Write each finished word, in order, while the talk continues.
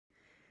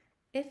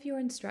If your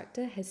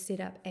instructor has set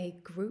up a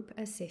group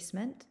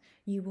assessment,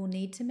 you will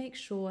need to make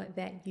sure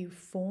that you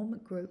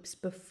form groups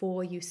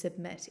before you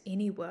submit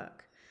any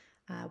work.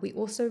 We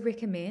also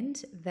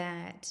recommend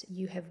that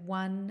you have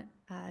one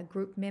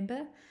group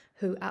member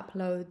who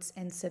uploads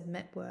and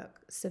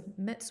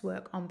submits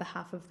work on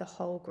behalf of the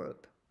whole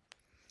group.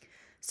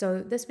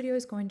 So this video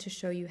is going to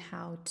show you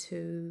how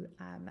to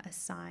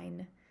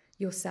assign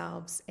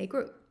yourselves a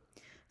group.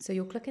 So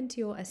you'll click into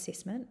your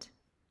assessment.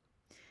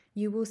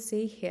 You will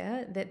see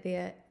here that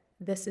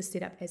this is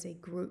set up as a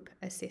group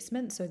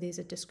assessment. So there's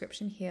a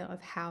description here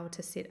of how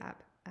to set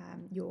up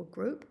your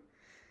group.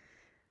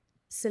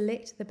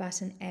 Select the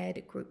button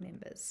Add Group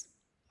Members.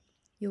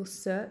 You'll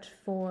search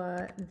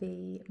for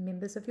the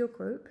members of your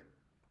group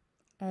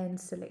and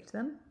select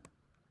them.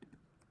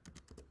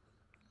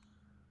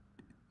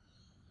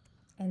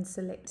 And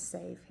select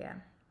Save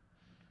here.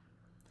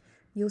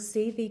 You'll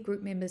see the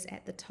group members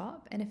at the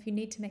top, and if you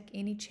need to make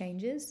any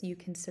changes, you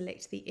can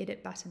select the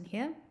Edit button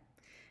here,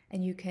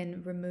 and you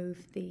can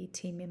remove the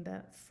team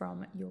member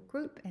from your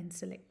group and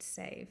select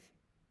Save.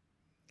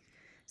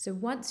 So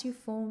once you've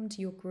formed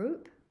your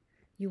group,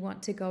 you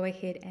want to go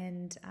ahead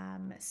and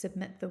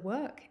submit the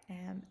work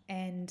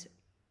and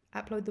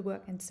upload the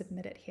work and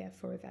submit it here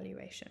for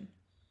evaluation.